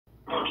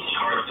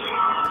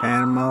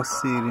Panama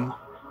City,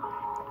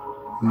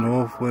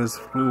 Northwest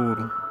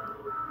Florida.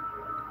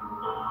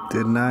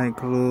 The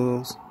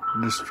nightclubs,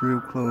 the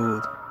strip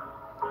clubs,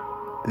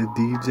 the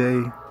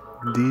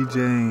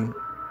DJing,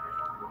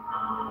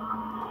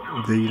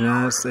 the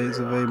United States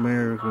of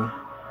America,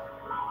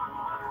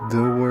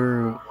 the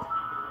world,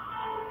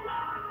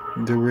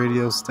 the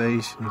radio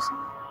stations.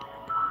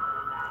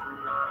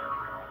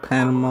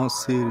 Panama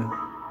City,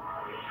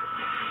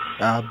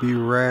 I'll be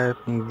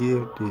rapping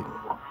gifted,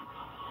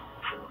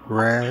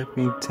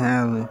 rapping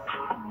talent,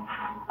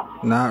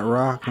 not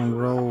rock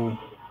and roll,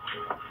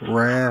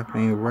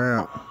 rapping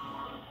rap,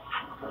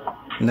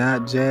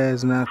 not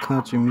jazz, not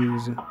country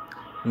music,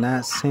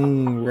 not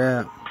singing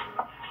rap.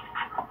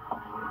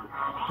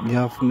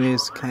 Young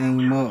Faness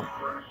came up,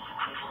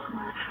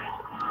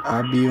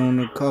 I be on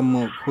the come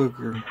up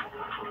quicker.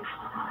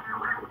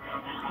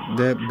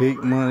 That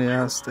big money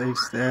I stay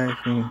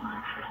stacking.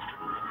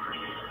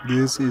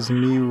 This is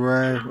me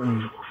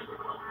rapping.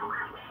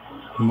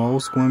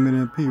 Most women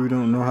and people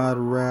don't know how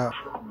to rap.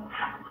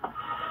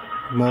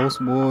 Most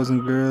boys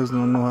and girls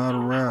don't know how to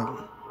rap.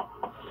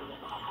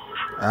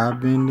 I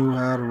been knew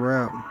how to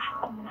rap.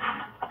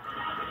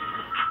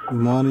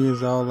 Money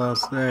is all I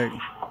stack.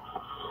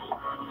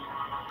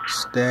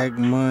 Stack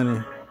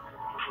money.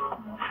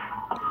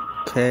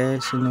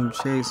 Cash in them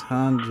chase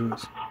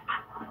hundreds.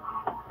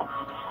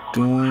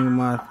 Doing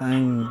my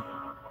thing.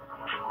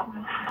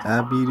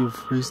 I be the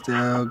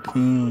freestyle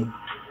king.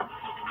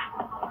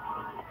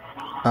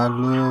 I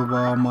love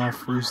all my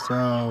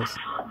freestyles,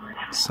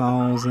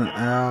 songs and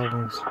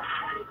albums,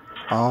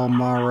 all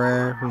my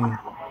rapping.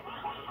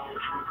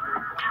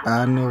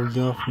 I know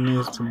Young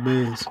Faness the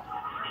best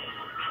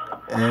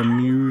at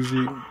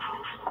music,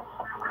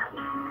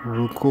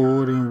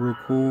 recording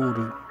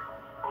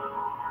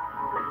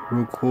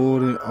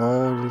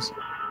artists.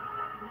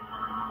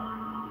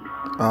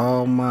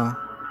 All my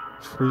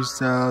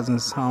freestyles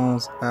and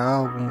songs,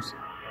 albums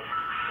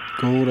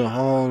go the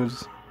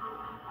hardest.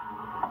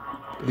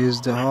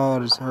 It's the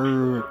hardest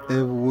heard,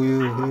 ever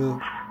will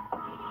hear,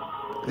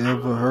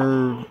 ever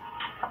heard.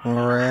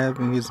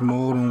 Rapping is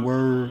more than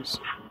words.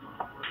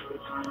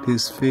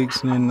 It's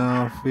fiction and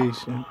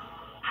non-fiction.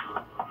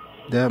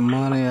 That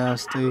money I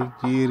stay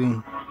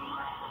getting.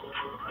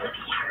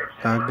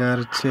 I get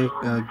a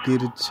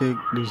check.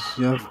 This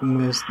Young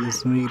Faness,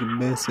 this me the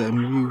best at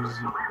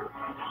music.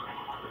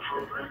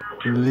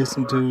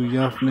 Listen to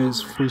Young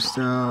Faness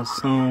freestyle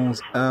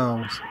songs,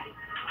 albums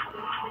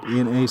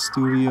in a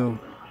studio,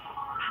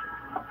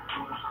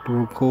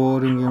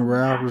 recording in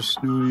rapper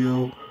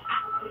studio.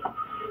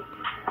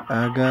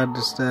 I got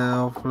the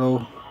style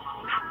flow,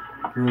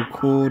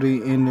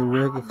 recording in the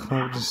record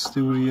company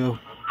studio,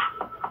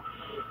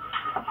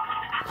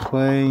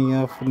 playing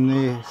Young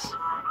Faness.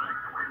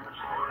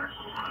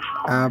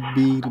 I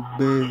be the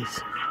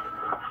best.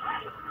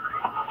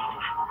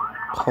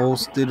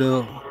 Posted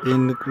up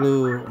in the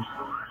club,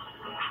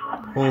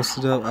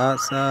 posted up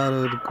outside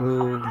of the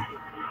club.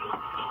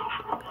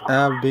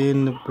 I be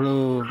in the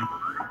club.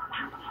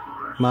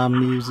 My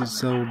music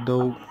so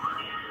dope.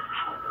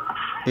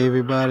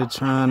 Everybody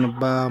trying to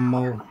buy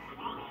more,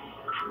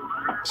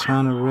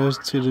 trying to rush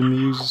to the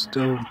music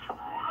store.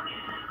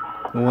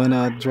 When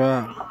I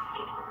drop,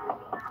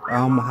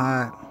 I'm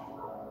hot,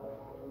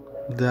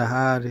 the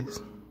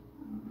hottest.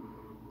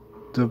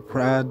 The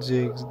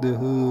projects, the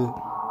hood.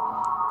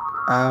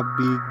 I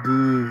be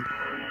good.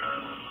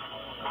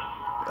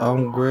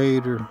 I'm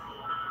greater.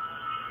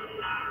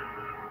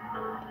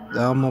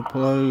 I'm a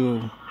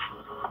player.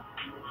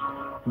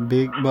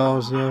 Big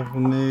boss Young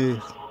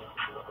Faness.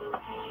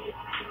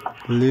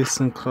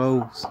 Listen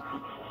close.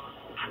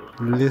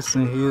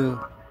 Listen here.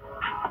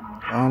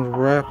 I'm the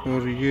rapper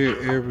of the year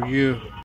every year.